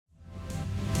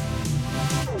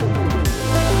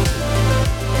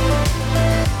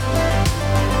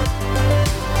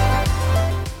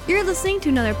listening to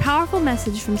another powerful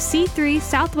message from C3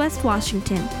 Southwest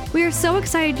Washington. We are so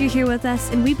excited you're here with us,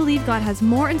 and we believe God has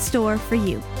more in store for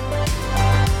you.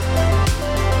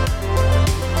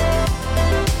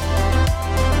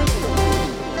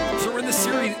 So we're in this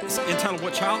series entitled,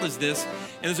 What Child Is This?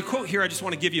 And there's a quote here I just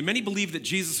want to give you. Many believe that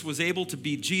Jesus was able to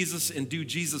be Jesus and do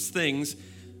Jesus things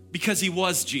because he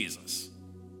was Jesus.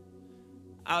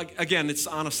 Again, it's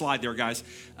on a slide there, guys.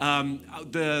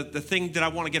 The thing that I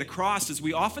want to get across is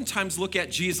we oftentimes look at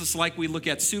Jesus like we look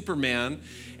at Superman,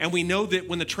 and we know that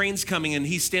when the train's coming and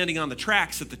he's standing on the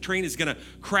tracks, that the train is going to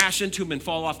crash into him and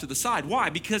fall off to the side. Why?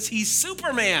 Because he's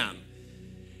Superman.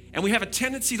 And we have a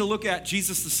tendency to look at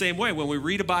Jesus the same way. When we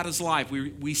read about his life,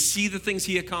 we see the things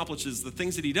he accomplishes, the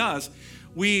things that he does,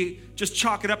 we just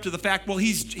chalk it up to the fact, well,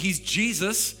 he's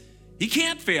Jesus. He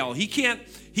can't fail. He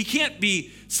can't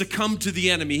be succumbed to the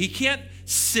enemy. He can't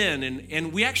sin.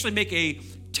 And we actually make a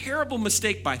terrible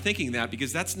mistake by thinking that,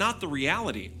 because that's not the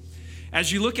reality.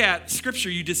 As you look at Scripture,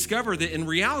 you discover that in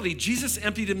reality, Jesus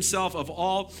emptied himself of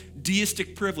all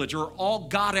deistic privilege or all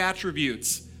God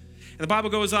attributes. And the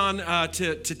Bible goes on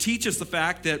to teach us the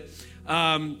fact that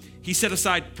he set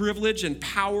aside privilege and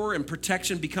power and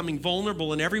protection, becoming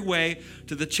vulnerable in every way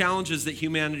to the challenges that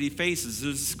humanity faces.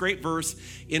 There's this great verse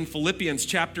in Philippians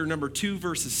chapter number 2,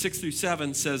 verses 6 through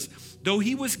 7 says, though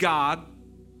he was God,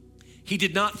 he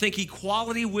did not think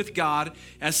equality with God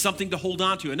as something to hold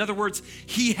on to. In other words,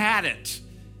 he had it,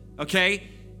 okay?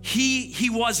 He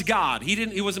was God.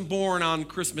 He wasn't born on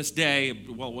Christmas Day.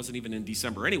 Well, it wasn't even in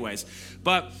December anyways.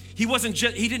 But he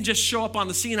didn't just show up on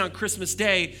the scene on Christmas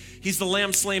Day. He's the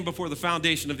lamb slain before the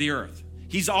foundation of the earth.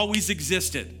 He's always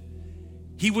existed.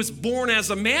 He was born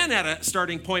as a man at a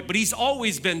starting point, but he's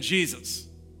always been Jesus.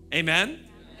 Amen?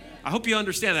 I hope you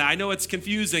understand that. I know it's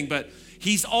confusing, but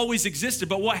he's always existed.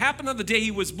 But what happened on the day he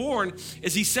was born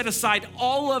is he set aside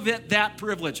all of it, that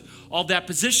privilege, all that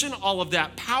position, all of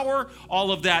that power,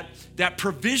 all of that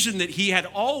provision that he had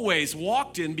always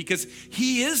walked in, because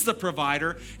he is the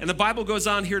provider. And the Bible goes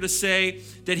on here to say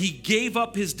that he gave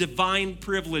up his divine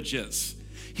privileges.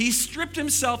 He stripped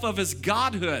himself of his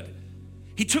godhood.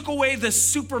 He took away the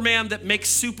Superman that makes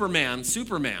Superman.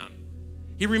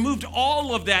 He removed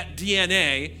all of that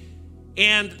DNA.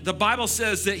 And the Bible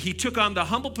says that he took on the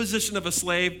humble position of a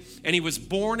slave, and he was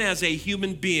born as a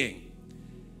human being.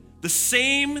 The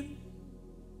same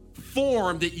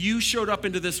form that you showed up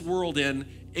into this world in,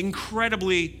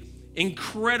 incredibly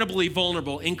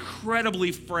vulnerable,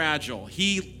 incredibly fragile.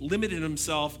 He limited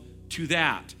himself to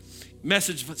that.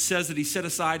 Message says that he set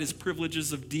aside his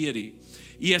privileges of deity.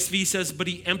 ESV says, but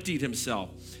he emptied himself.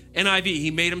 NIV,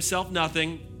 he made himself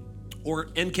nothing. Or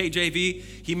NKJV,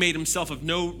 he made himself of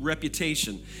no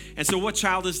reputation. And so what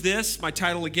child is this? My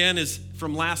title again is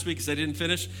from last week, because I didn't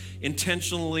finish,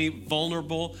 Intentionally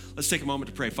Vulnerable. Let's take a moment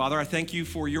to pray. Father, I thank you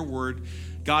for your word.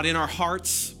 God, in our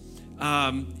hearts,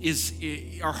 our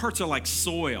hearts are like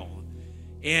soil.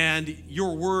 And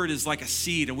your word is like a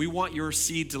seed. And we want your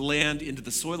seed to land into the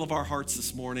soil of our hearts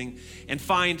this morning and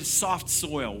find soft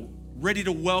soil, ready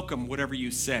to welcome whatever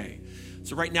you say.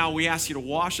 So right now we ask you to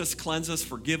wash us, cleanse us,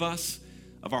 forgive us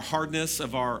of our hardness,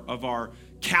 of our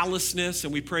callousness,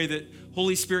 and we pray that,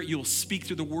 Holy Spirit, you will speak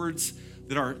through the words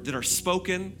that are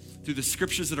spoken, through the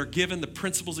scriptures that are given, the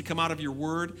principles that come out of your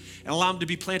word, and allow them to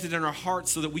be planted in our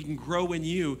hearts so that we can grow in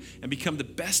you and become the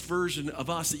best version of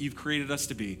us that you've created us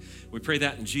to be. We pray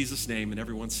that in Jesus' name, and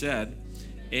everyone said,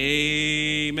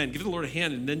 amen. Give the Lord a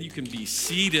hand, and then you can be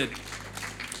seated.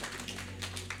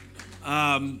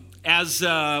 As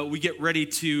we get ready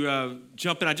to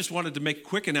jump in, I just wanted to make a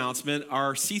quick announcement.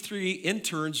 Our C3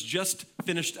 interns just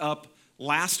finished up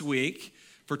last week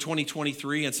for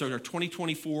 2023, and so our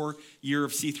 2024 year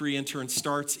of C3 interns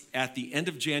starts at the end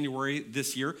of January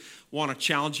this year. Want to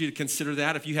challenge you to consider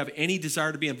that. If you have any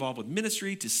desire to be involved with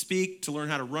ministry, to speak, to learn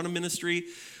how to run a ministry,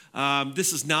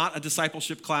 this is not a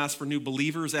discipleship class for new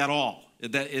believers at all.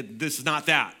 This is not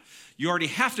that. You already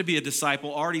have to be a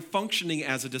disciple, already functioning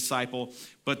as a disciple,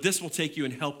 but this will take you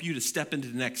and help you to step into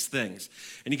the next things.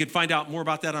 And you can find out more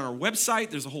about that on our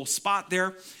website. There's a whole spot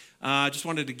there. I just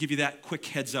wanted to give you that quick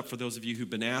heads up for those of you who've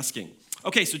been asking.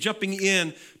 Okay, so jumping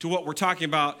in to what we're talking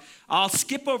about, I'll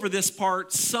skip over this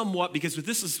part somewhat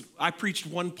because I preached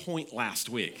one point last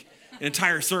week, an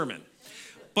entire sermon.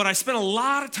 But I spent a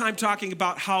lot of time talking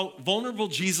about how vulnerable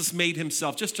Jesus made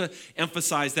himself, just to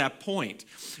emphasize that point.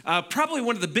 Probably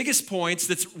one of the biggest points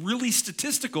that's really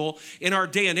statistical in our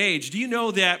day and age. Do you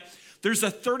know that there's a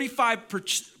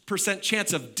 35%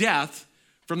 chance of death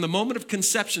from the moment of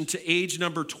conception to age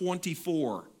number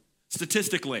 24,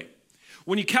 statistically?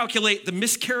 When you calculate the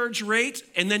miscarriage rate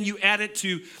and then you add it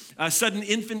to sudden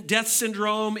infant death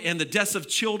syndrome and the deaths of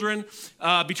children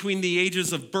between the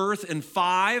ages of birth and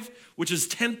 5, which is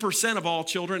 10% of all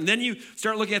children. And then you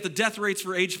start looking at the death rates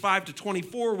for age 5 to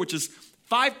 24, which is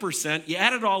 5%. You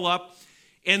add it all up,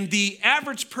 and the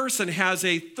average person has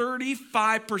a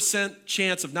 35%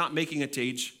 chance of not making it to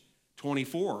age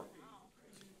 24.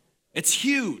 It's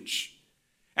huge.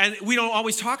 And we don't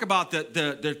always talk about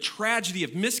the tragedy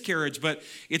of miscarriage, but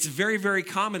it's very, very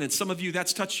common. And some of you,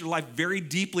 that's touched your life very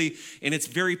deeply, and it's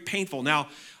very painful. Now,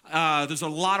 there's a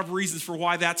lot of reasons for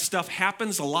why that stuff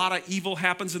happens. A lot of evil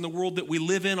happens in the world that we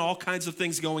live in, all kinds of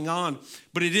things going on.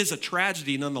 But it is a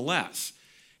tragedy nonetheless.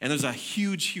 And there's a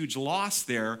huge, huge loss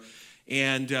there.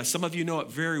 And some of you know it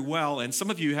very well, and some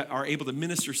of you are able to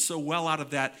minister so well out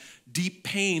of that deep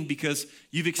pain because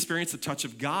you've experienced the touch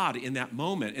of God in that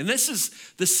moment. And this is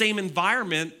the same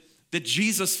environment that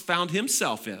Jesus found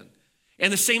himself in,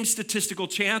 and the same statistical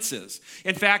chances.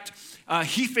 In fact,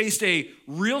 he faced a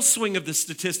real swing of the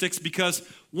statistics because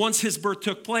once his birth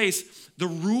took place, the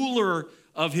ruler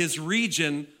of his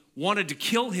region wanted to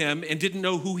kill him and didn't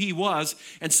know who he was,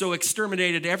 and so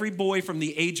exterminated every boy from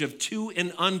the age of 2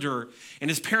 and under. And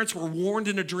his parents were warned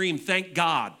in a dream, thank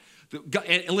God.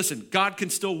 And listen, God can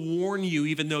still warn you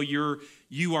even though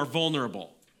you are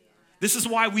vulnerable. This is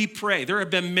why we pray. There have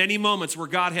been many moments where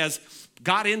God has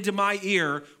got into my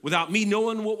ear without me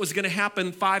knowing what was going to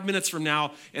happen 5 minutes from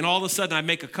now, and all of a sudden I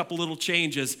make a couple little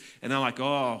changes, and I'm like,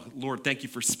 oh, Lord, thank you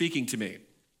for speaking to me.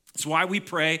 It's why we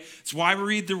pray. It's why we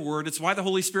read the word. It's why the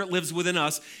Holy Spirit lives within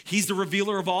us. He's the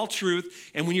revealer of all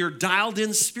truth. And when you're dialed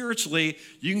in spiritually,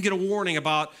 you can get a warning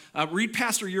about, read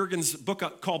Pastor Jurgen's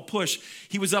book called Push.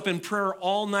 He was up in prayer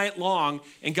all night long,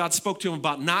 and God spoke to him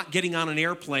about not getting on an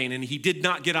airplane, and he did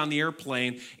not get on the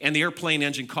airplane, and the airplane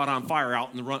engine caught on fire out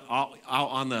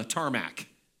on the tarmac.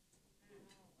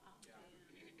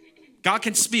 God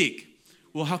can speak.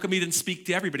 Well, how come he didn't speak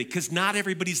to everybody? Because not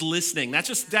everybody's listening. That's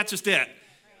just it.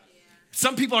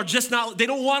 Some people are just not, they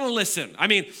don't want to listen. I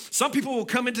mean, some people will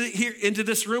come into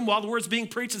this room while the word's being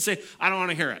preached and say, I don't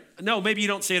want to hear it. No, maybe you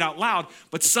don't say it out loud,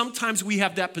 but sometimes we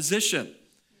have that position.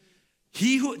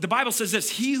 The Bible says this,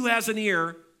 he who has an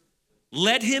ear,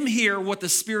 let him hear what the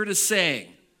Spirit is saying.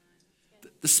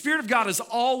 The Spirit of God is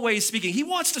always speaking. He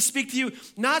wants to speak to you,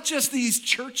 not just these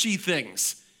churchy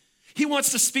things. He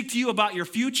wants to speak to you about your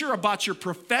future, about your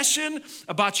profession,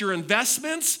 about your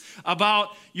investments,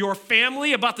 about your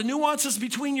family, about the nuances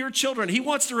between your children. He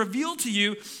wants to reveal to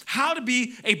you how to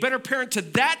be a better parent to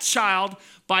that child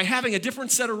by having a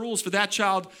different set of rules for that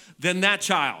child than that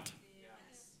child.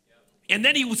 And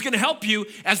then he was going to help you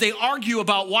as they argue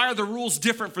about why are the rules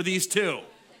different for these two.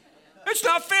 It's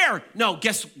not fair. No,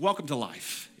 welcome to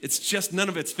life. It's just none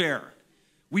of it's fair.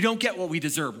 We don't get what we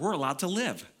deserve. We're allowed to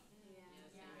live.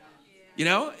 You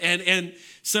know, and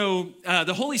so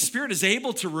the Holy Spirit is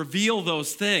able to reveal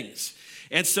those things.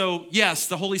 And so, yes,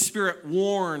 the Holy Spirit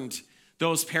warned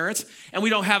those parents, and we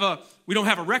don't have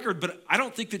a record, but I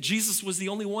don't think that Jesus was the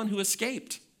only one who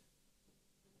escaped.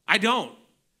 I don't.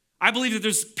 I believe that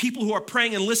there's people who are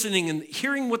praying and listening and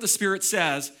hearing what the Spirit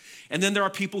says, and then there are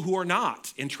people who are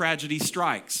not, and tragedy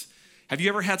strikes. Have you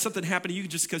ever had something happen to you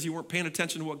just because you weren't paying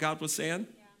attention to what God was saying?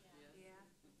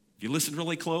 If you listened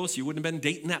really close, you wouldn't have been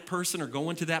dating that person or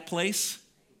going to that place.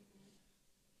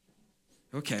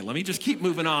 Okay, let me just keep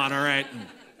moving on, all right?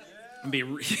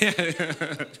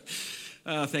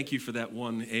 Thank you for that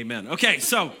one, amen. Okay,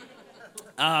 so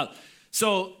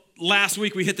last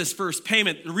week we hit this first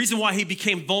payment. The reason why he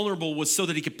became vulnerable was so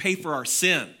that he could pay for our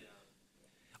sin.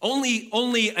 Only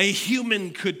a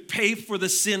human could pay for the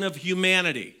sin of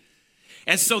humanity.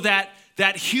 And so that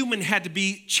human had to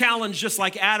be challenged just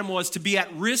like Adam was to be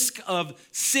at risk of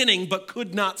sinning but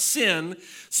could not sin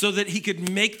so that he could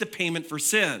make the payment for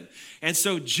sin. And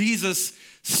so Jesus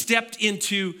stepped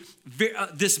into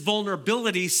this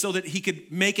vulnerability so that he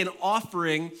could make an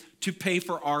offering to pay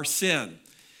for our sin.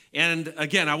 And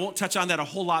again, I won't touch on that a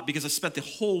whole lot because I spent the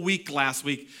whole week last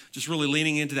week just really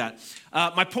leaning into that.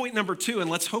 My point number 2, and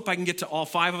let's hope I can get to all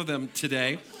 5 of them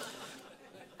today.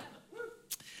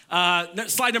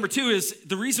 Slide number 2 is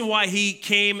the reason why he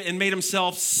came and made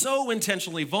himself so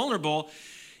intentionally vulnerable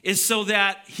is so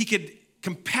that he could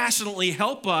compassionately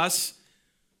help us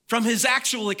from his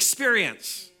actual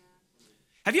experience.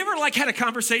 Have you ever had a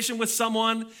conversation with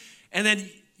someone and then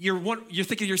you're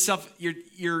thinking to yourself,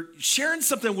 you're sharing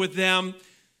something with them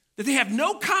that they have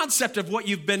no concept of what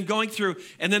you've been going through,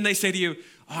 and then they say to you,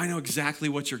 oh, I know exactly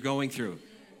what you're going through.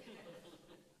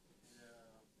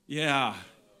 Yeah,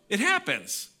 it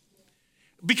happens.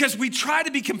 Because we try to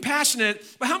be compassionate,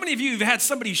 but how many of you have had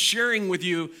somebody sharing with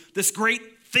you this great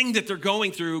thing that they're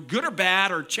going through, good or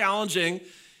bad or challenging,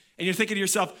 and you're thinking to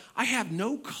yourself, I have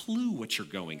no clue what you're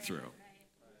going through.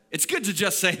 It's good to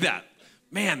just say that.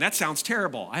 Man, that sounds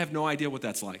terrible. I have no idea what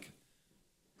that's like.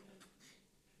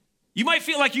 You might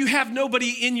feel like you have nobody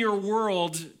in your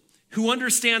world who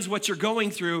understands what you're going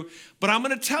through, but I'm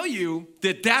going to tell you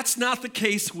that that's not the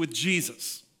case with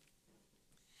Jesus.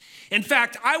 In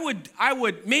fact, I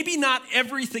would, maybe not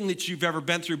everything that you've ever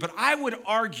been through, but I would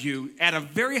argue at a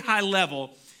very high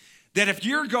level that if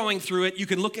you're going through it, you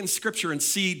can look in Scripture and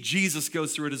see Jesus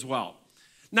goes through it as well.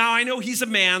 Now, I know he's a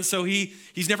man, so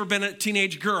he's never been a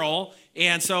teenage girl,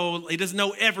 and so he doesn't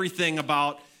know everything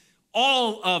about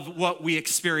all of what we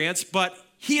experience, but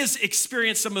he has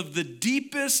experienced some of the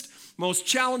deepest, most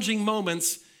challenging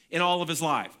moments in all of his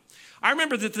life. I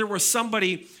remember that there was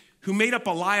somebody who made up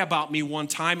a lie about me one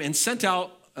time and sent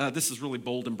out, this is really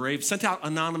bold and brave, sent out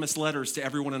anonymous letters to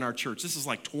everyone in our church. This is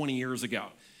like 20 years ago.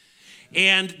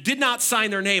 And did not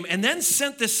sign their name, and then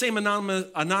sent this same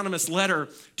anonymous letter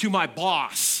to my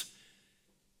boss.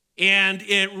 And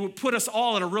it put us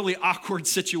all in a really awkward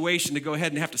situation to go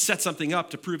ahead and have to set something up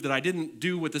to prove that I didn't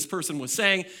do what this person was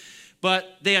saying.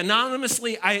 But they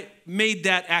anonymously, I made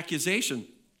that accusation.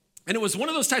 And it was one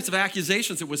of those types of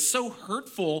accusations that was so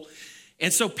hurtful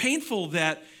and so painful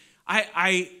that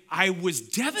I was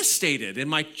devastated. And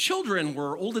my children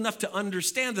were old enough to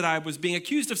understand that I was being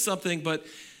accused of something, but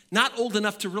not old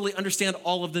enough to really understand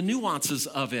all of the nuances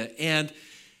of it. And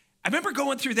I remember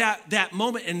going through that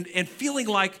moment and feeling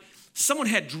like someone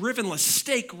had driven a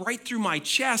stake right through my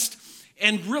chest.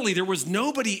 And really, there was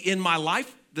nobody in my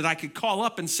life that I could call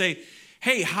up and say,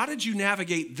 hey, how did you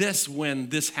navigate this when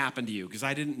this happened to you? Because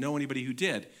I didn't know anybody who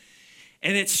did.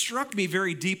 And it struck me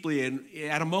very deeply. And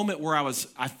at a moment where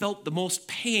I felt the most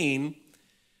pain,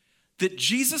 that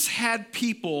Jesus had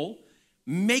people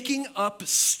making up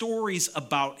stories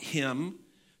about him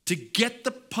to get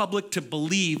the public to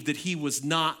believe that he was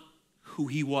not who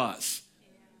he was.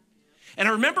 And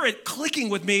I remember it clicking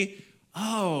with me,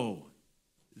 oh,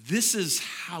 this is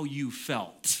how you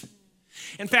felt.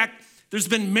 In fact, there's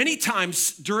been many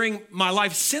times during my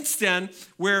life since then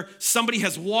where somebody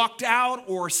has walked out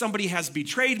or somebody has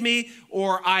betrayed me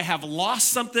or I have lost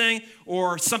something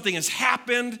or something has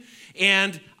happened,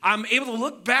 and I'm able to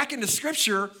look back into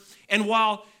Scripture. And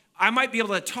while I might be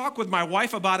able to talk with my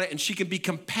wife about it and she can be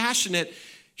compassionate,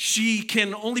 she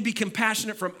can only be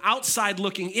compassionate from outside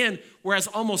looking in, whereas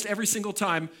almost every single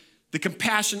time, the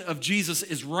compassion of Jesus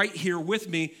is right here with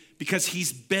me because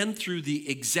he's been through the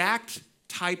exact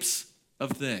types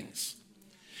of things.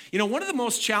 You know, one of the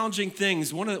most challenging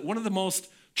things, one of the most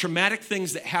traumatic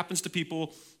things that happens to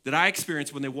people that I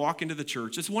experience when they walk into the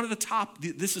church, it's one of the top,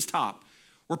 this is top,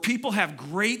 where people have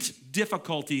great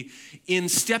difficulty in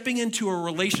stepping into a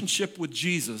relationship with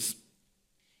Jesus,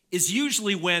 is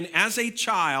usually when, as a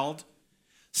child,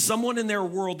 someone in their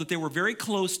world that they were very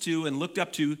close to and looked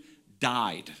up to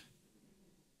died.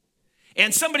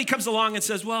 And somebody comes along and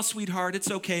says, well, sweetheart,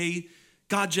 it's okay.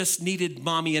 God just needed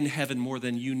mommy in heaven more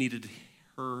than you needed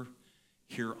her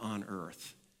here on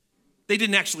earth. They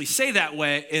didn't actually say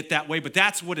it that way, but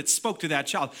that's what it spoke to that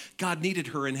child. God needed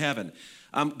her in heaven.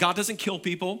 God doesn't kill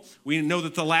people. We know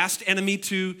that the last enemy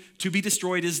to be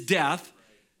destroyed is death.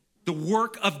 The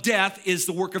work of death is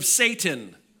the work of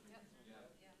Satan.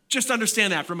 Just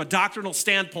understand that from a doctrinal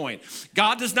standpoint.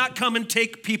 God does not come and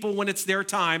take people when it's their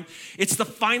time. It's the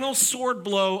final sword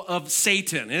blow of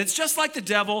Satan. And it's just like the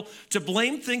devil to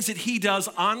blame things that he does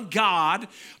on God.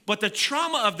 But the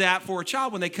trauma of that for a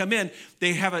child when they come in,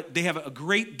 they have a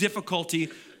great difficulty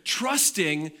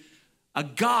trusting a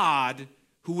God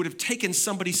who would have taken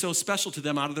somebody so special to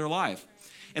them out of their life.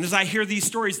 And as I hear these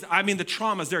stories, I mean, the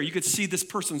trauma's there. You could see this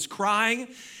person's crying.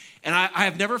 And I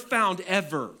have never found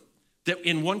ever that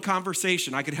in one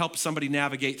conversation, I could help somebody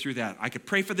navigate through that. I could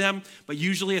pray for them, but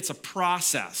usually it's a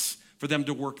process for them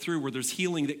to work through where there's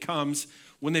healing that comes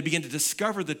when they begin to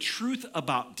discover the truth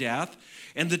about death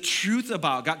and the truth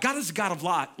about God. God is a God of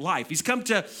life.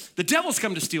 The devil's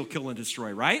come to steal, kill, and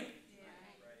destroy, right?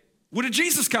 What did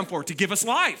Jesus come for? To give us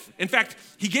life. In fact,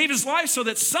 he gave his life so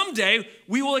that someday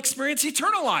we will experience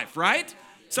eternal life, right?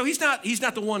 So he's not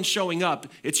the one showing up,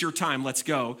 it's your time, let's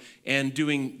go, and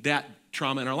doing that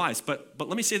trauma in our lives. But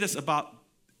let me say this about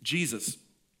Jesus.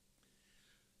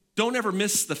 Don't ever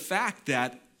miss the fact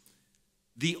that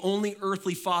the only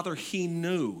earthly father he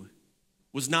knew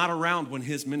was not around when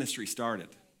his ministry started.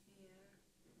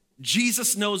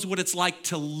 Jesus knows what it's like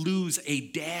to lose a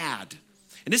dad.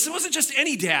 And this wasn't just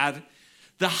any dad.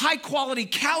 The high quality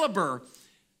caliber,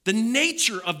 the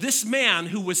nature of this man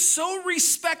who was so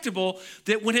respectable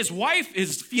that when his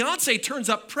fiance turns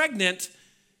up pregnant,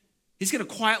 He's going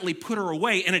to quietly put her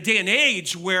away in a day and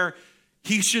age where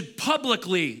he should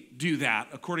publicly do that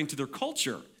according to their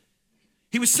culture.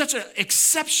 He was such an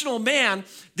exceptional man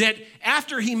that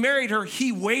after he married her,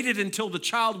 he waited until the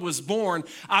child was born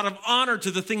out of honor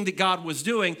to the thing that God was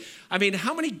doing. I mean,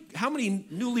 how many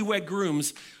newlywed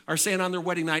grooms are saying on their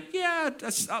wedding night, yeah,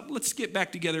 let's get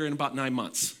back together in about 9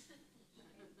 months?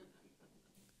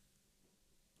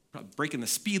 Probably breaking the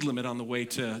speed limit on the way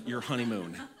to your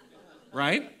honeymoon,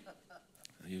 right?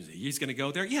 He's going to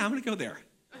go there? Yeah, I'm going to go there.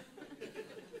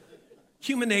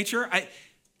 Human nature.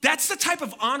 That's the type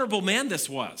of honorable man this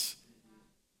was.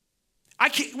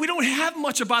 We don't have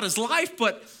much about his life,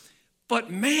 but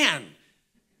man,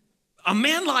 a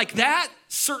man like that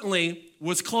certainly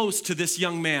was close to this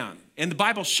young man. And the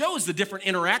Bible shows the different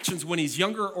interactions when he's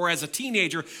younger or as a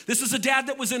teenager. This is a dad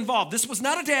that was involved. This was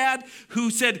not a dad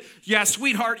who said, yeah,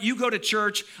 sweetheart, you go to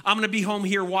church. I'm going to be home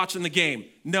here watching the game.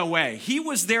 No way. He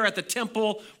was there at the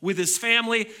temple with his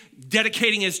family,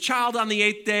 dedicating his child on the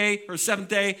 8th day or 7th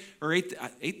day or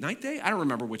 9th day? I don't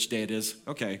remember which day it is.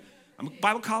 Okay. I'm a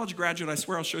Bible college graduate. I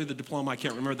swear I'll show you the diploma. I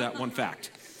can't remember that one fact.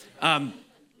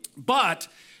 But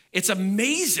it's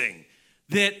amazing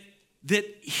that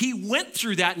he went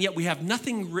through that, and yet we have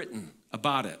nothing written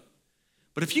about it.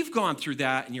 But if you've gone through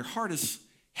that and your heart is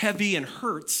heavy and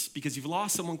hurts because you've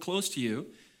lost someone close to you,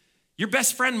 your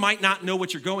best friend might not know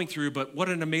what you're going through, but what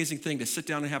an amazing thing to sit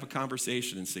down and have a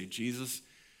conversation and say, Jesus,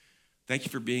 thank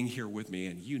you for being here with me,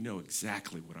 and you know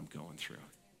exactly what I'm going through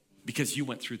because you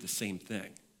went through the same thing.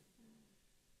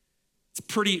 It's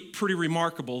pretty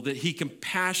remarkable that he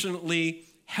compassionately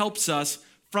helps us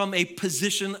from a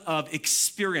position of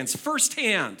experience,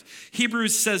 firsthand.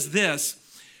 Hebrews says this,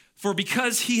 for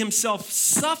because he himself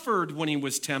suffered when he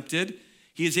was tempted,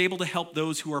 he is able to help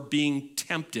those who are being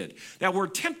tempted. That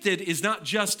word tempted is not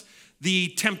just the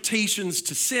temptations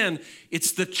to sin,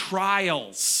 it's the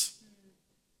trials.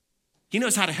 He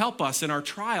knows how to help us in our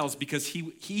trials because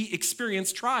he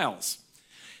experienced trials.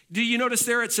 Do you notice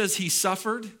there it says he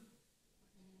suffered?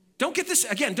 Don't get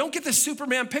this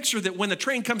Superman picture that when the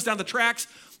train comes down the tracks,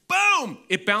 boom,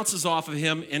 it bounces off of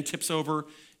him and tips over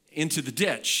into the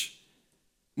ditch.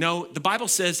 No, the Bible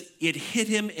says it hit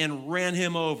him and ran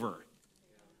him over.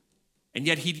 And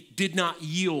yet he did not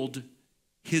yield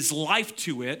his life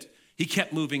to it. He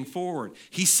kept moving forward.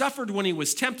 He suffered when he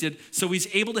was tempted, so he's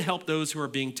able to help those who are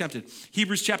being tempted.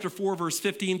 Hebrews chapter 4, verse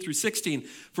 15 through 16.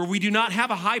 For we do not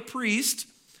have a high priest,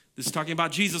 this is talking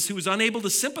about Jesus, who is unable to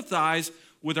sympathize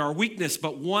with our weakness,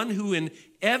 but one who in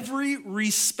every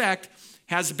respect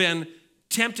has been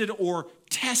tempted or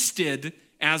tested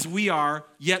as we are,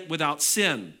 yet without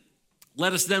sin.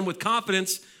 Let us then with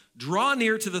confidence draw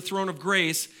near to the throne of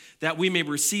grace that we may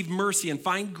receive mercy and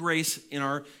find grace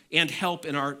and help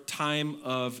in our time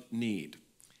of need.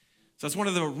 So that's one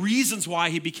of the reasons why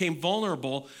he became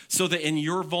vulnerable, so that in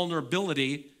your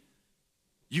vulnerability,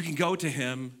 you can go to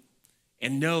him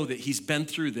and know that he's been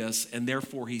through this, and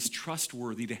therefore he's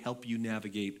trustworthy to help you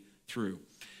navigate through.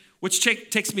 Which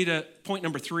takes me to point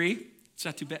number 3. It's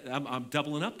not too bad. I'm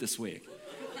doubling up this week.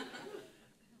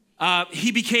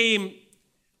 He became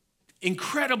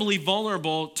incredibly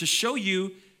vulnerable to show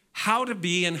you how to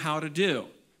be and how to do.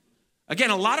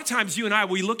 Again, a lot of times you and I,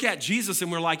 we look at Jesus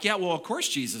and we're like, yeah, well, of course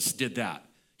Jesus did that.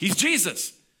 He's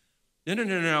Jesus.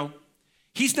 No.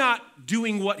 He's not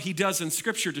doing what he does in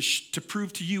Scripture to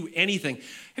prove to you anything.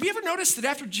 Have you ever noticed that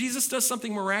after Jesus does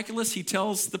something miraculous, he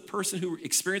tells the person who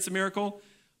experienced a miracle,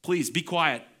 please be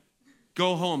quiet,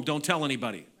 go home, don't tell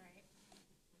anybody. Right.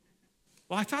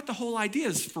 Well, I thought the whole idea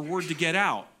is for word to get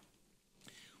out.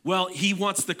 Well, he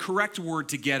wants the correct word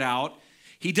to get out.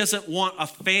 He does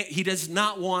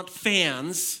not want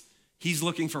fans. He's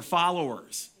looking for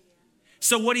followers.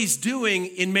 So what he's doing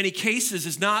in many cases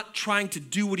is not trying to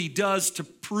do what he does to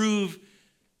prove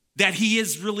that he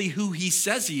is really who he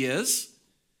says he is.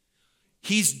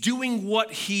 He's doing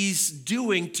what he's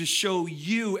doing to show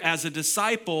you as a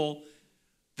disciple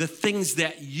the things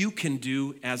that you can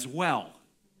do as well.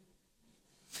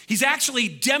 He's actually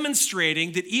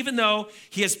demonstrating that even though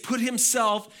he has put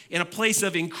himself in a place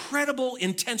of incredible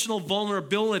intentional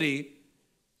vulnerability,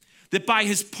 that by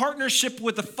his partnership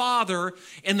with the Father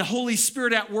and the Holy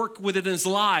Spirit at work within his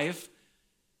life,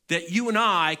 that you and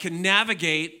I can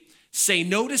navigate, say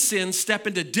no to sin, step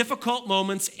into difficult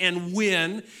moments and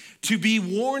win, to be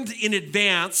warned in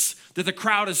advance that the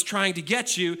crowd is trying to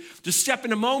get you, to step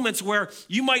into moments where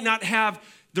you might not have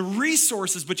the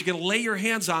resources, but you can lay your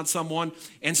hands on someone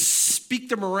and speak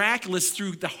the miraculous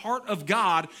through the heart of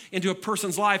God into a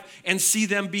person's life and see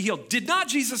them be healed. Did not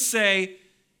Jesus say,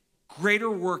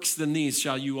 greater works than these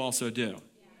shall you also do?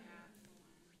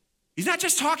 He's not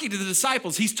just talking to the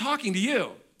disciples, he's talking to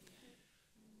you.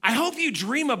 I hope you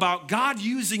dream about God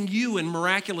using you in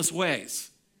miraculous ways.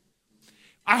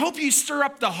 I hope you stir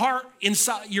up the heart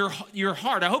inside your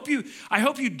heart. I hope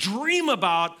you dream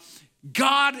about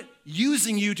God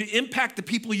using you to impact the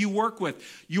people you work with,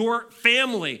 your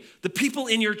family, the people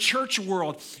in your church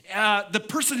world, the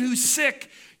person who's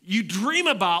sick. You dream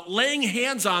about laying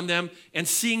hands on them and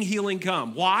seeing healing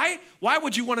come. Why? Why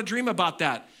would you want to dream about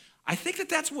that? I think that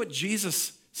that's what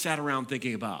Jesus sat around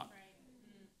thinking about.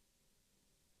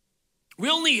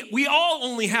 We all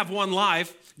only have one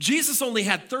life. Jesus only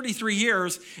had 33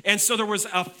 years, and so there was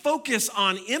a focus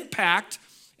on impact,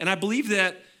 and I believe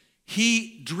that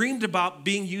he dreamed about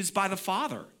being used by the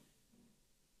Father.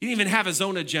 He didn't even have his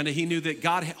own agenda. He knew that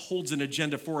God holds an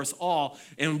agenda for us all,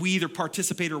 and we either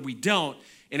participate or we don't.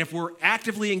 And if we're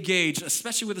actively engaged,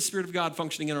 especially with the Spirit of God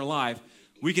functioning in our life,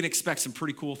 we can expect some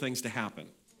pretty cool things to happen.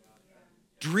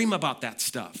 Dream about that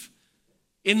stuff.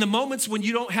 In the moments when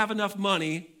you don't have enough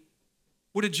money,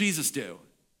 what did Jesus do?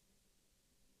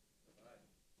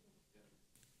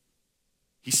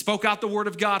 He spoke out the word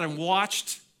of God and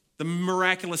watched the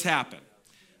miraculous happen.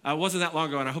 It wasn't that long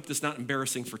ago, and I hope this is not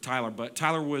embarrassing for Tyler, but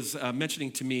Tyler was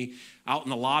mentioning to me out in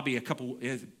the lobby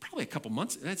probably a couple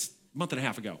months, that's a month and a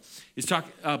half ago. He's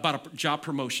talking about a job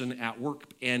promotion at work,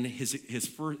 and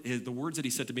the words that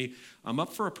he said to me, I'm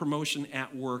up for a promotion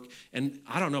at work, and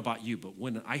I don't know about you, but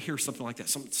when I hear something like that,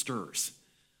 something stirs.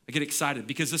 I get excited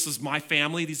because this is my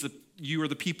family. You are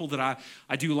the people that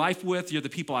I do life with. You're the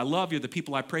people I love. You're the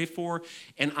people I pray for.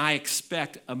 And I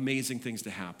expect amazing things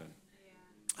to happen.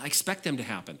 I expect them to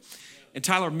happen. And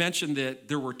Tyler mentioned that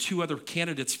there were 2 other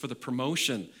candidates for the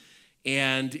promotion.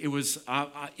 And it was,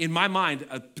 in my mind,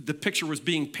 the picture was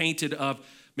being painted of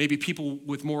maybe people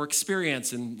with more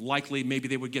experience, and likely maybe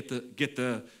they would get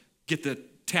the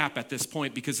tap at this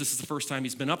point because this is the first time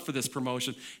he's been up for this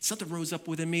promotion. Something rose up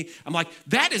within me. I'm like,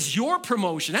 that is your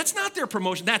promotion. That's not their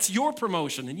promotion. That's your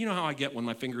promotion. And you know how I get when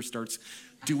my finger starts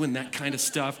doing that kind of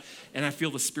stuff, and I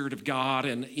feel the Spirit of God,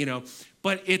 and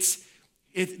but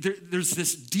there's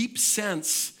this deep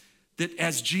sense that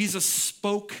as Jesus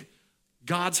spoke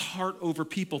God's heart over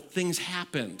people, things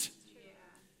happened.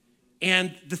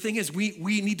 And the thing is,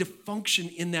 we need to function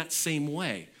in that same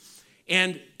way.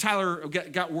 And Tyler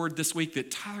got word this week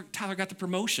that Tyler got the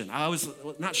promotion. I was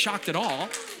not shocked at all.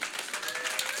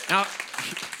 Now,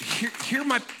 hear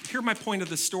my point of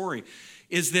the story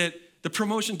is that the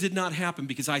promotion did not happen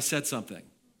because I said something.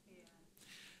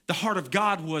 The heart of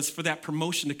God was for that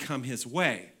promotion to come his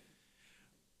way.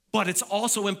 But it's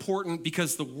also important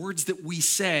because the words that we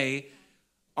say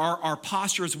are our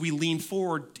posture as we lean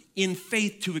forward in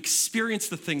faith to experience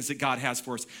the things that God has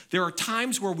for us. There are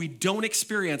times where we don't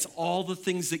experience all the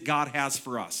things that God has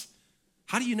for us.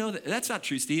 How do you know that? That's not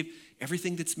true, Steve.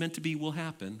 Everything that's meant to be will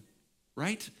happen,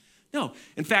 right? No.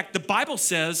 In fact, the Bible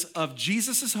says of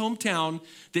Jesus' hometown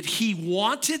that he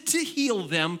wanted to heal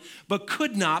them, but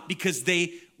could not because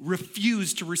they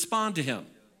refused to respond to him.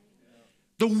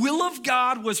 The will of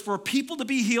God was for people to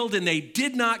be healed, and they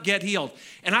did not get healed.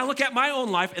 And I look at my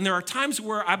own life, and there are times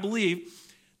where I believe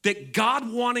that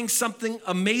God wanting something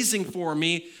amazing for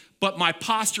me, but my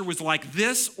posture was like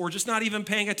this, or just not even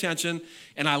paying attention,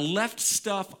 and I left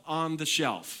stuff on the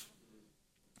shelf.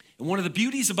 And one of the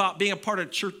beauties about being a part of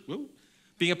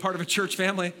a church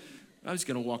family, I was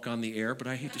going to walk on the air, but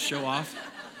I hate to show off.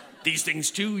 These things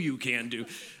too you can do.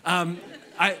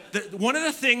 One of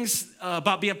the things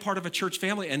about being a part of a church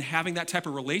family and having that type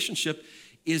of relationship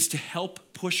is to help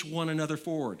push one another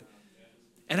forward.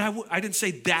 And I didn't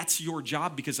say that's your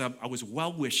job because I was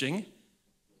well-wishing.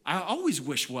 I always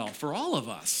wish well for all of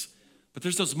us. But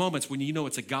there's those moments when you know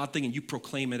it's a God thing and you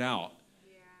proclaim it out.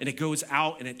 And it goes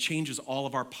out and it changes all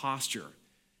of our posture.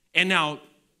 And now,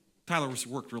 Tyler's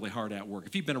worked really hard at work.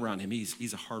 If you've been around him,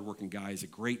 he's a hardworking guy. He's a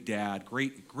great dad,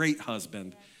 great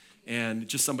husband, and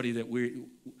just somebody that we're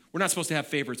not supposed to have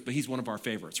favorites, but he's one of our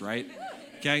favorites, right?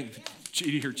 Okay?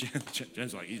 You hear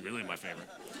Jen's like, he's really my favorite.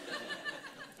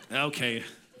 Okay,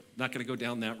 not going to go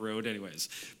down that road anyways.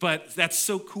 But that's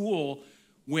so cool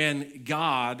when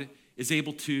God is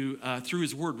able to, through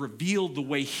his word, reveal the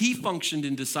way he functioned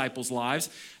in disciples' lives.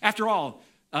 After all,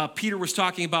 Peter was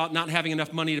talking about not having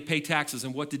enough money to pay taxes,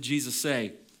 and what did Jesus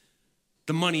say?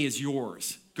 The money is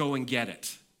yours. Go and get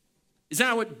it. Is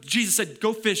that what Jesus said?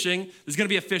 Go fishing. There's going to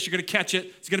be a fish. You're going to catch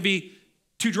it. It's going to be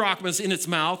 2 drachmas in its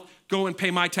mouth. Go and pay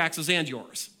my taxes and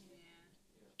yours. Yeah.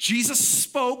 Jesus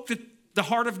spoke the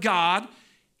heart of God,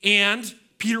 and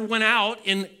Peter went out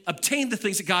and obtained the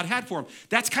things that God had for him.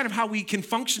 That's kind of how we can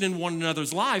function in one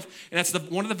another's life, and that's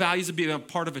one of the values of being a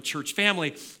part of a church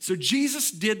family. So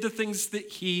Jesus did the things that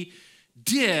he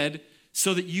did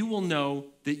so that you will know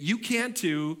that you can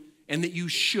too and that you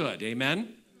should.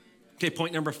 Amen? Okay,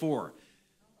 point number 4.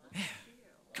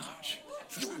 Gosh.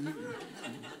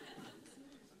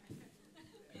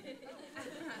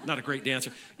 Not a great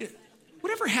dancer.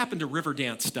 Whatever happened to river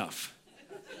dance stuff?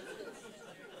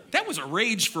 That was a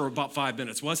rage for about 5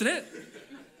 minutes, wasn't it?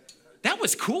 That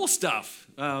was cool stuff.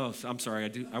 Oh, I'm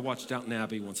sorry. I watch Downton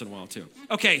Abbey once in a while too.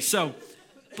 Okay,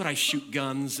 but I shoot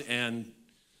guns and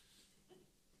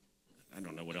I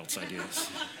don't know what else I do.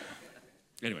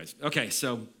 Anyways, okay,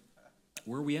 so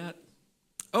where are we at?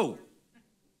 Oh,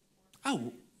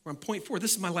 we're on point 4.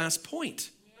 This is my last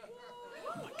point.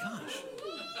 Oh my gosh.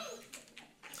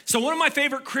 So one of my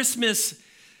favorite Christmas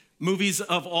movies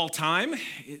of all time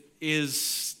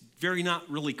is very not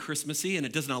really Christmassy, and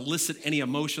it doesn't elicit any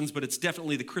emotions, but it's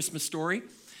definitely The Christmas Story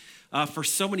for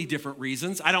so many different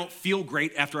reasons. I don't feel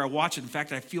great after I watch it. In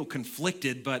fact, I feel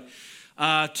conflicted, but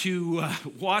to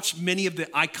watch many of the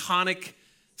iconic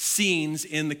scenes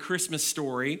in The Christmas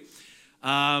Story,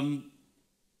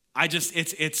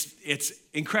 it's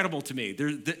incredible to me.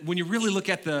 When you really look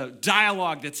at the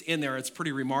dialogue that's in there, it's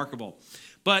pretty remarkable.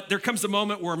 But there comes a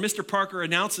moment where Mr. Parker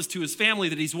announces to his family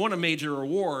that he's won a major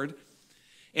award,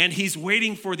 and he's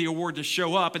waiting for the award to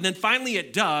show up. And then finally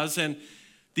it does, and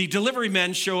the delivery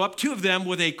men show up, 2 of them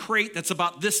with a crate that's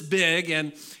about this big,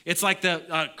 and it's like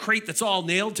the crate that's all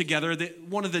nailed together.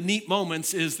 One of the neat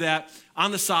moments is that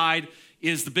on the side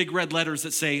is the big red letters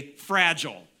that say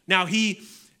fragile. Now he,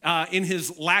 in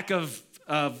his lack of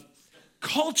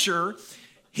culture,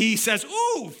 he says,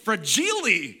 ooh,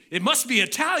 fragility, it must be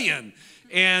Italian.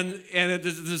 And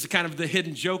there's kind of the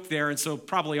hidden joke there. And so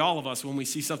probably all of us, when we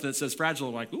see something that says fragile,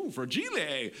 we're like, ooh,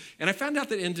 fragile. And I found out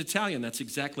that in Italian, that's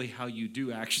exactly how you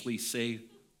do actually say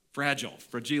fragile,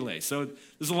 fragile. So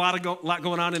there's a lot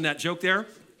going on in that joke there.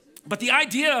 But the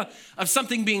idea of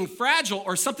something being fragile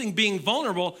or something being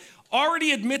vulnerable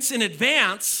already admits in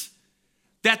advance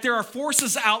that there are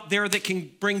forces out there that can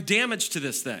bring damage to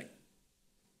this thing.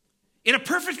 In a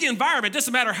perfect environment, it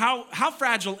doesn't matter how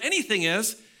fragile anything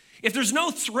is, if there's no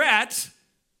threat,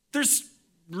 there's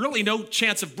really no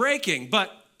chance of breaking.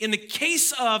 But in the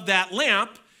case of that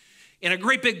lamp, in a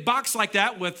great big box like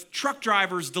that with truck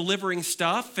drivers delivering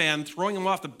stuff and throwing them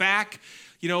off the back,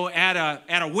 at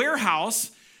a warehouse,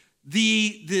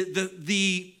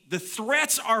 the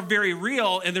threats are very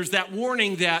real, and there's that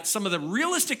warning that some of the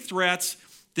realistic threats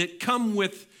that come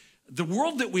with the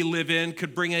world that we live in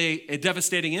could bring a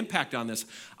devastating impact on this.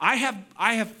 I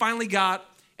have finally got,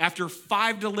 after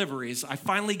 5 deliveries, I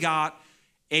finally got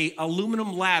a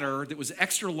aluminum ladder that was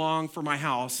extra long for my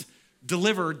house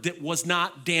delivered that was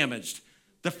not damaged.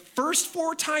 The first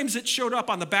 4 times it showed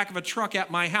up on the back of a truck at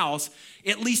my house,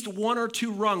 at least 1 or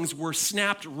 2 rungs were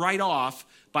snapped right off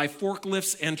by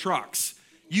forklifts and trucks.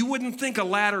 You wouldn't think a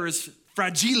ladder is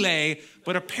fragile,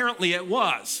 but apparently it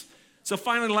was. So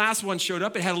finally, the last one showed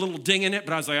up. It had a little ding in it,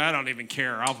 but I was like, I don't even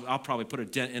care. I'll probably put a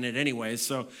dent in it anyway.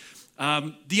 So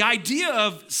the idea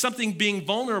of something being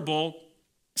vulnerable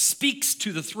speaks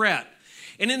to the threat.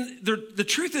 And the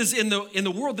truth is, in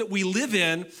the world that we live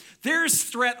in, there's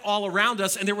threat all around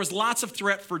us, and there was lots of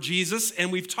threat for Jesus,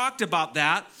 and we've talked about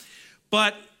that.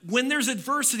 But when there's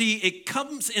adversity, it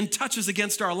comes and touches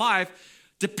against our life.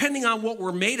 Depending on what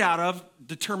we're made out of,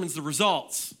 determines the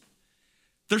results.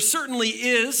 There certainly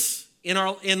is in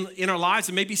our lives,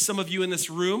 and maybe some of you in this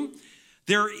room,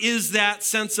 there is that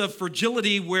sense of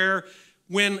fragility where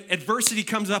when adversity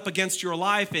comes up against your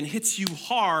life and hits you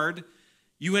hard,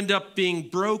 you end up being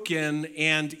broken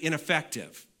and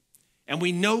ineffective. And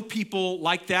we know people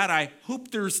like that. I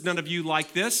hope there's none of you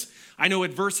like this. I know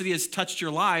adversity has touched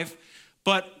your life,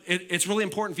 but it's really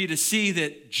important for you to see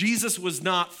that Jesus was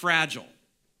not fragile.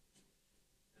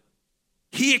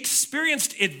 He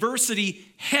experienced adversity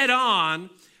head on,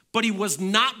 but he was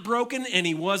not broken and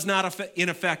he was not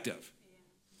ineffective.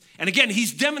 And again,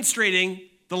 he's demonstrating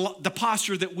the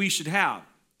posture that we should have.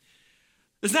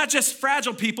 There's not just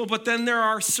fragile people, but then there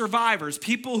are survivors,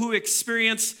 people who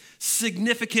experience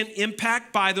significant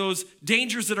impact by those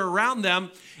dangers that are around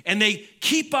them, and they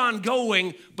keep on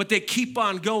going, but they keep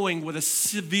on going with a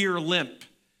severe limp.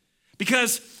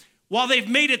 Because while they've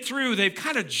made it through, they've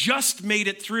kind of just made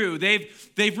it through. They've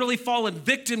really fallen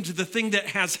victim to the thing that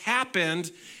has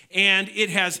happened, and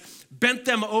it has bent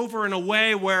them over in a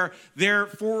way where their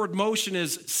forward motion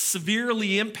is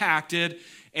severely impacted,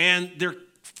 and they're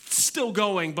still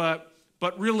going, but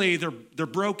really they're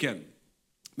broken.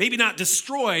 Maybe not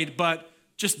destroyed, but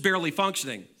just barely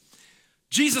functioning.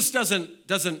 Jesus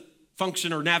doesn't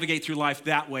function or navigate through life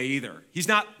that way either. He's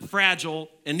not fragile,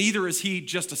 and neither is he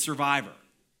just a survivor.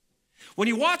 When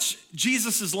you watch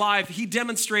Jesus' life, he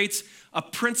demonstrates a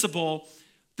principle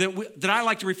that I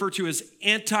like to refer to as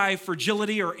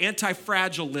anti-fragility or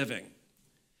anti-fragile living.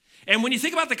 And when you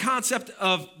think about the concept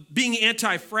of being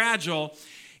anti-fragile,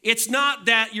 it's not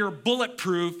that you're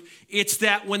bulletproof, it's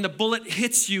that when the bullet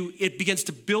hits you, it begins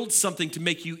to build something to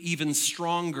make you even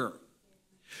stronger.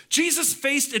 Jesus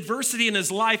faced adversity in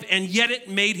his life, and yet it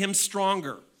made him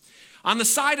stronger. On the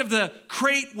side of the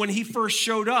crate when he first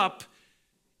showed up,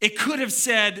 it could have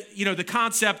said, the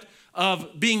concept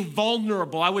of being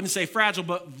vulnerable. I wouldn't say fragile,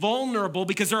 but vulnerable,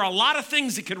 because there are a lot of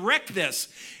things that could wreck this.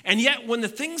 And yet when the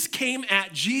things came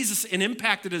at Jesus and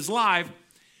impacted his life,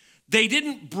 they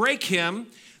didn't break him,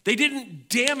 they didn't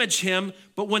damage him,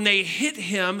 but when they hit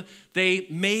him, they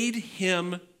made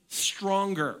him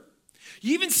stronger.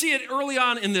 You even see it early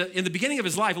on in the beginning of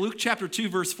his life. Luke chapter 2,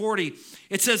 verse 40,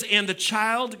 it says, "And the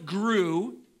child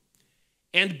grew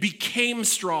and became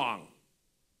strong."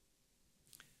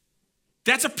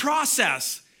 That's a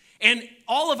process. And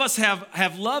all of us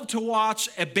have loved to watch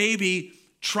a baby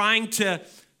trying to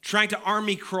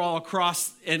army crawl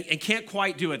across and can't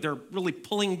quite do it. They're really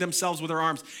pulling themselves with their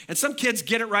arms. And some kids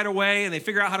get it right away and they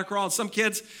figure out how to crawl. And some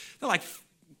kids, they're like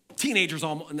teenagers,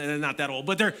 almost, they're not that old,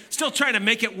 but they're still trying to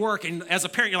make it work. And as a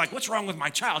parent, you're like, what's wrong with my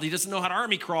child? He doesn't know how to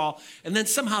army crawl. And then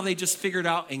somehow they just figure it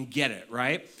out and get it,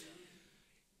 right?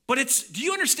 But do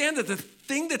you understand that the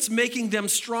thing that's making them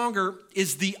stronger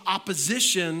is the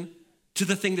opposition to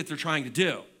the thing that they're trying to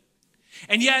do?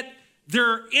 And yet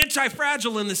they're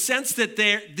anti-fragile in the sense that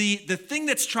the thing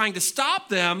that's trying to stop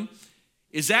them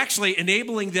is actually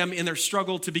enabling them in their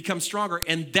struggle to become stronger.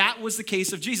 And that was the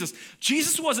case of Jesus.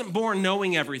 Jesus wasn't born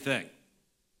knowing everything.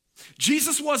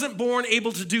 Jesus wasn't born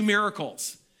able to do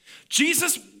miracles.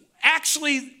 Jesus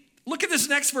actually, look at this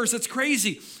next verse, it's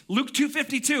crazy. Luke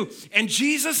 2:52, "And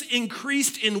Jesus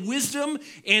increased in wisdom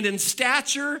and in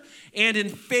stature and in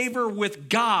favor with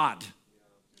God."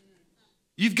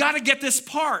 You've got to get this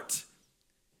part.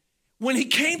 When he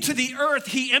came to the earth,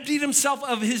 he emptied himself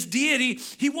of his deity.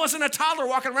 He wasn't a toddler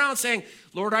walking around saying,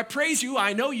 "Lord, I praise you,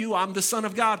 I know you, I'm the Son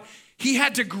of God." He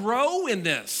had to grow in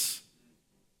this.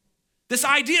 This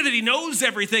idea that he knows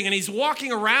everything and he's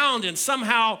walking around and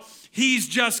somehow he's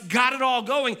just got it all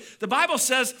going. The Bible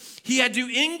says he had to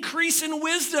increase in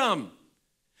wisdom.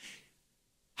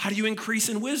 How do you increase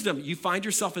in wisdom? You find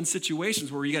yourself in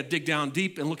situations where you got to dig down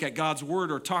deep and look at God's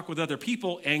word or talk with other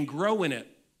people and grow in it.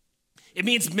 It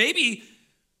means maybe,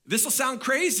 this will sound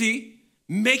crazy,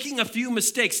 making a few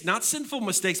mistakes, not sinful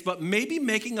mistakes, but maybe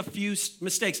making a few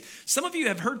mistakes. Some of you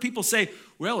have heard people say,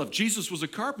 well, if Jesus was a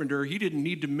carpenter, he didn't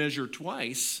need to measure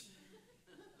twice.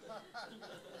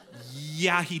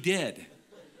 Yeah, he did.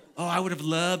 Oh, I would have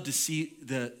loved to see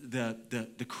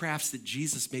the crafts that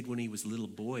Jesus made when he was a little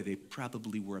boy. They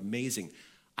probably were amazing.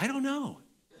 I don't know.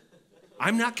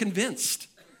 I'm not convinced.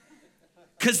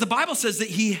 Because the Bible says that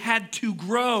he had to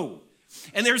grow.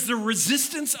 And there's the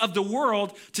resistance of the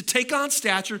world to take on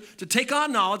stature, to take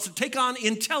on knowledge, to take on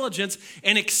intelligence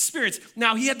and experience.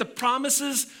 Now, he had the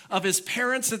promises of his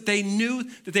parents that they knew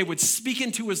that they would speak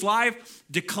into his life,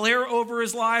 declare over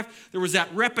his life. There was that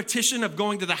repetition of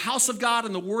going to the house of God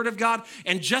and the word of God.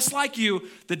 And just like you,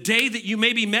 the day that you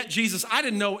maybe met Jesus, I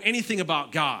didn't know anything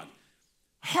about God.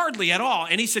 Hardly at all.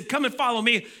 And he said, come and follow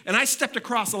me. And I stepped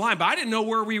across the line, but I didn't know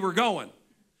where we were going.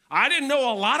 I didn't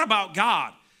know a lot about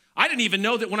God. I didn't even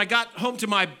know that when I got home to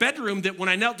my bedroom that when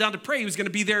I knelt down to pray, he was going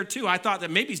to be there too. I thought that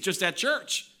maybe he's just at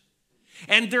church.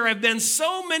 And there have been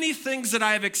so many things that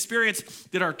I have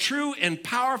experienced that are true and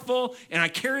powerful and I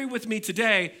carry with me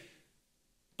today,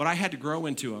 but I had to grow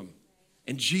into them.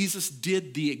 And Jesus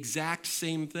did the exact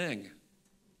same thing.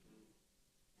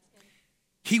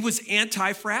 He was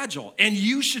anti-fragile, and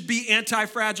you should be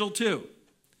anti-fragile too.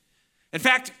 In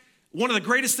fact, one of the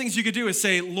greatest things you could do is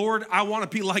say, Lord, I want to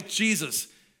be like Jesus.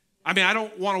 I mean, I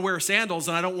don't want to wear sandals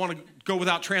and I don't want to go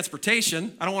without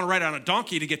transportation. I don't want to ride on a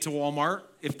donkey to get to Walmart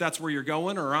if that's where you're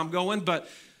going or I'm going, but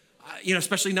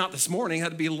especially not this morning. It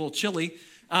had to be a little chilly.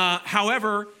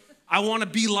 However, I want to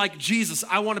be like Jesus.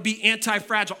 I want to be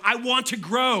anti-fragile. I want to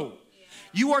grow.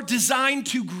 You are designed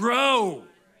to grow.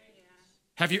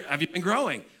 Have you been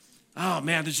growing? Oh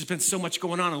man, there's just been so much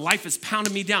going on and life is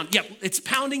pounding me down. Yeah, it's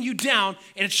pounding you down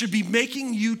and it should be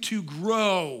making you to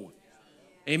grow.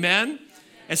 Amen?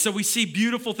 And so we see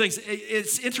beautiful things.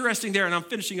 It's interesting there, and I'm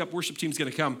finishing up. Worship team's going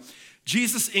to come.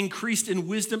 Jesus increased in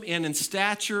wisdom and in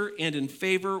stature and in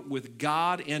favor with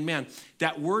God and man.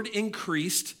 That word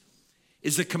increased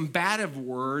is a combative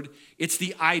word. It's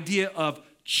the idea of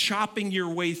chopping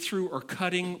your way through or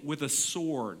cutting with a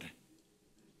sword.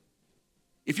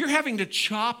 If you're having to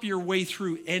chop your way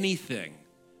through anything,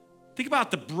 think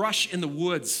about the brush in the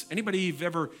woods. Anybody who've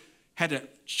ever had to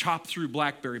chop through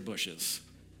blackberry bushes.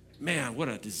 Man, what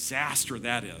a disaster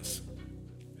that is.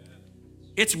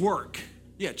 It's work.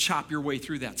 Yeah, chop your way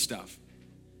through that stuff.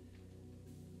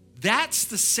 That's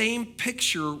the same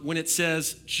picture when it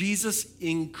says Jesus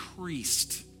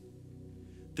increased.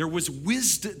 There was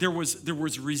wisdom, there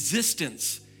was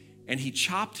resistance, and he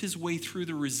chopped his way through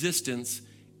the resistance,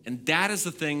 and that is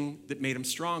the thing that made him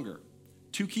stronger.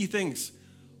 Two key things: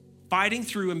 fighting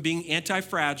through and being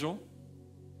anti-fragile,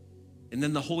 and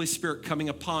then the Holy Spirit coming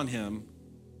upon him.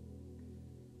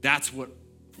 That's what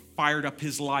fired up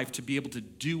his life to be able to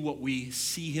do what we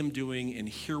see him doing and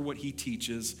hear what he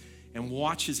teaches and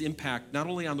watch his impact not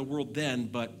only on the world then,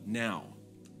 but now.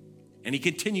 And he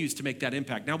continues to make that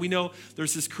impact. Now we know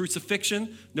there's this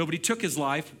crucifixion. Nobody took his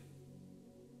life.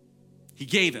 He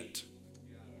gave it,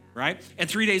 right? And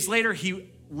 3 days later, he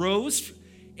rose,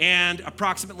 and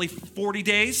approximately 40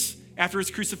 days after his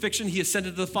crucifixion, he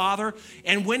ascended to the Father.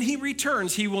 And when he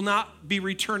returns, he will not be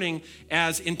returning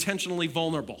as intentionally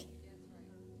vulnerable.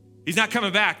 He's not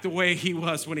coming back the way he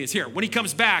was when he was here. When he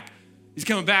comes back, he's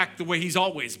coming back the way he's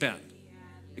always been,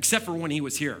 except for when he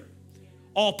was here.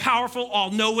 All powerful, all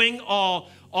knowing, all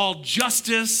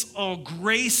justice, all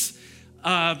grace.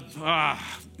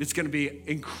 It's going to be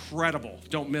incredible.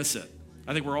 Don't miss it.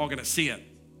 I think we're all going to see it.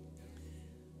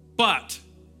 But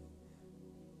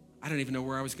I don't even know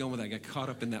where I was going with that. I got caught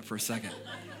up in that for a second.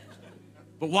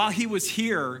 But while he was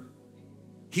here,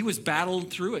 he was battling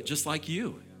through it just like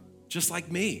you, just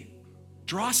like me.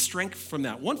 Draw strength from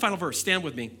that. One final verse. Stand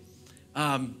with me.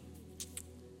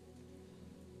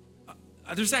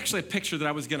 There's actually a picture that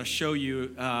I was going to show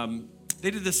you. They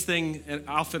did this thing, and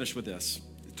I'll finish with this.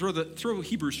 Throw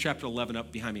Hebrews chapter 11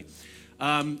 up behind me.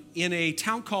 In a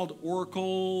town called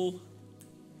Oracle,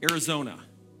 Arizona.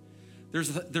 There's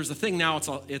a thing now.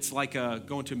 It's like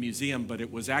going to a museum, but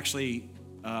it was actually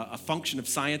a function of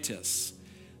scientists.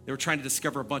 They were trying to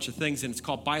discover a bunch of things, and it's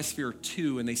called Biosphere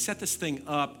 2, and they set this thing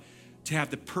up to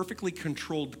have the perfectly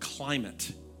controlled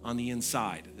climate on the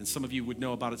inside. And some of you would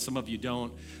know about it, some of you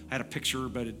don't. I had a picture,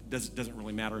 but it doesn't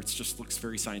really matter. It just looks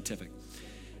very scientific.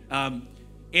 And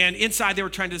inside they were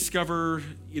trying to discover,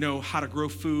 how to grow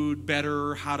food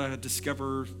better, how to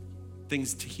discover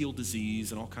things to heal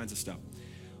disease and all kinds of stuff.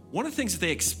 One of the things that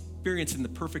they experienced in the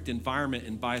perfect environment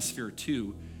in Biosphere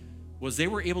 2 was they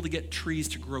were able to get trees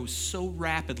to grow so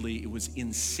rapidly, it was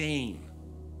insane.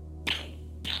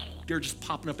 They're just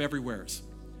popping up everywhere.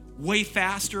 Way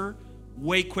faster,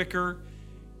 way quicker,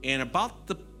 and about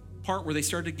the part where they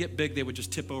started to get big, they would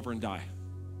just tip over and die.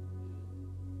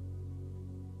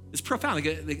 It's profound.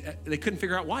 They couldn't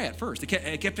figure out why at first. It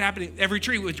kept happening. Every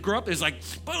tree would grow up. It's like,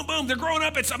 boom, boom, they're growing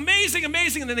up. It's amazing,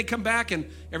 amazing. And then they come back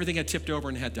and everything had tipped over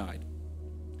and had died.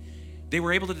 They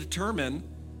were able to determine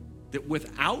that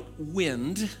without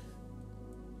wind,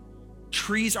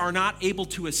 trees are not able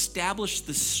to establish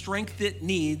the strength it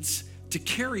needs to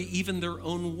carry even their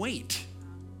own weight.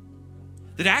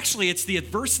 That actually it's the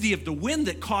adversity of the wind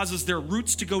that causes their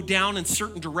roots to go down in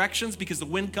certain directions because the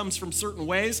wind comes from certain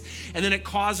ways. And then it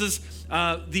causes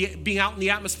being out in the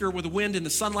atmosphere with the wind and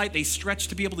the sunlight, they stretch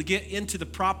to be able to get into the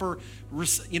proper,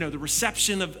 the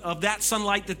reception of that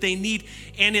sunlight that they need.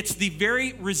 And it's the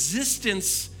very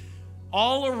resistance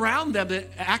all around them that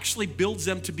actually builds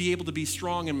them to be able to be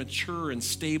strong and mature and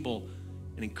stable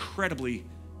and incredibly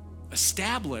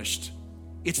established.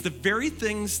 It's the very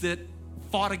things that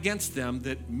fought against them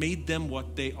that made them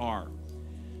what they are.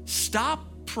 Stop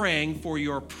praying for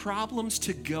your problems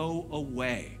to go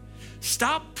away.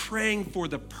 Stop praying for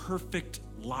the perfect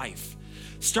life.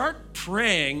 Start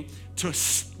praying to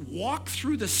walk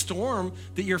through the storm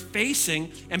that you're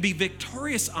facing and be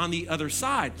victorious on the other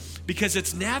side, because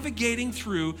it's navigating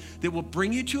through that will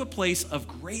bring you to a place of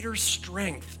greater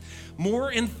strength,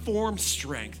 more informed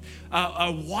strength,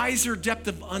 a wiser depth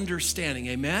of understanding.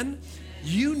 Amen?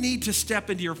 You need to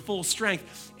step into your full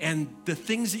strength, and the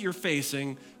things that you're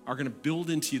facing are going to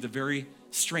build into you the very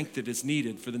strength that is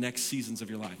needed for the next seasons of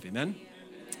your life. Amen?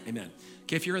 Amen.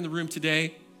 Okay, if you're in the room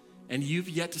today and you've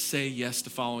yet to say yes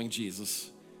to following Jesus,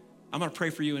 I'm going to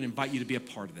pray for you and invite you to be a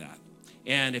part of that.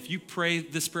 And if you pray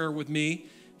this prayer with me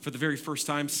for the very first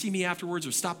time, see me afterwards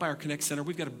or stop by our Connect Center.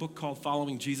 We've got a book called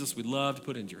Following Jesus. We'd love to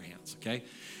put it into your hands, okay?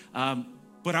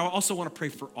 But I also want to pray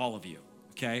for all of you,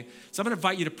 okay? So I'm going to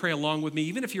invite you to pray along with me.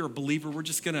 Even if you're a believer, we're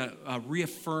just going to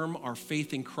reaffirm our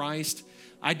faith in Christ.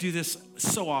 I do this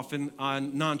so often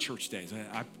on non-church days.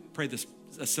 I pray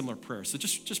a similar prayer. So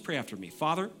just pray after me.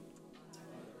 Father,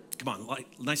 come on,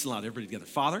 nice and loud, everybody together.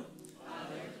 Father,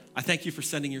 I thank you for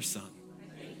sending your son.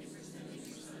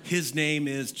 His name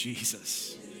is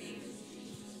Jesus.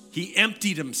 He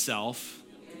emptied himself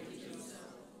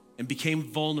and became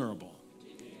vulnerable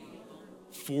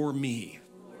for me.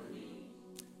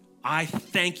 I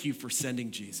thank you for sending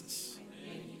Jesus.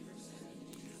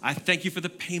 I thank you for the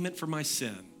payment for my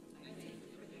sin.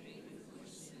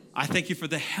 I thank you for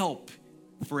the help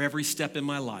for every step in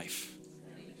my life.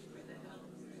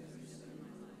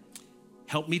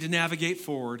 Help me to navigate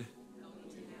forward.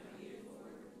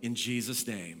 In Jesus'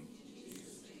 name,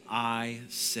 I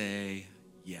say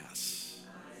yes.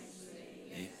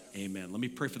 Amen. Let me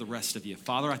pray for the rest of you.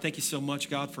 Father, I thank you so much,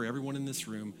 God, for everyone in this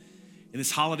room. In this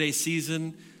holiday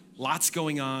season, lots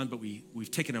going on, but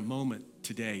we've taken a moment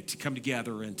today to come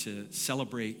together and to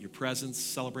celebrate your presence,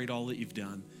 celebrate all that you've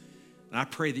done. And I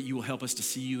pray that you will help us to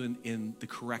see you in the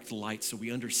correct light so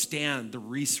we understand the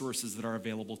resources that are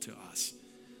available to us.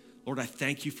 Lord, I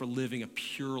thank you for living a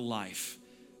pure life,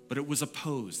 but it was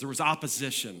opposed. There was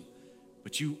opposition,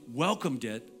 but you welcomed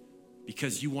it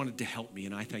because you wanted to help me,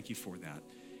 and I thank you for that.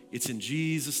 It's in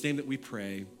Jesus' name that we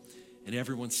pray, and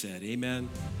everyone said amen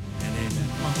and amen.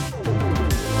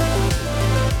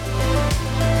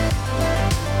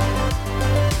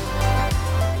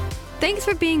 Thanks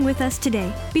for being with us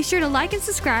today. Be sure to like and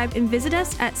subscribe and visit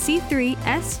us at c3swwa.com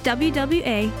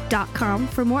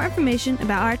for more information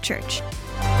about our church.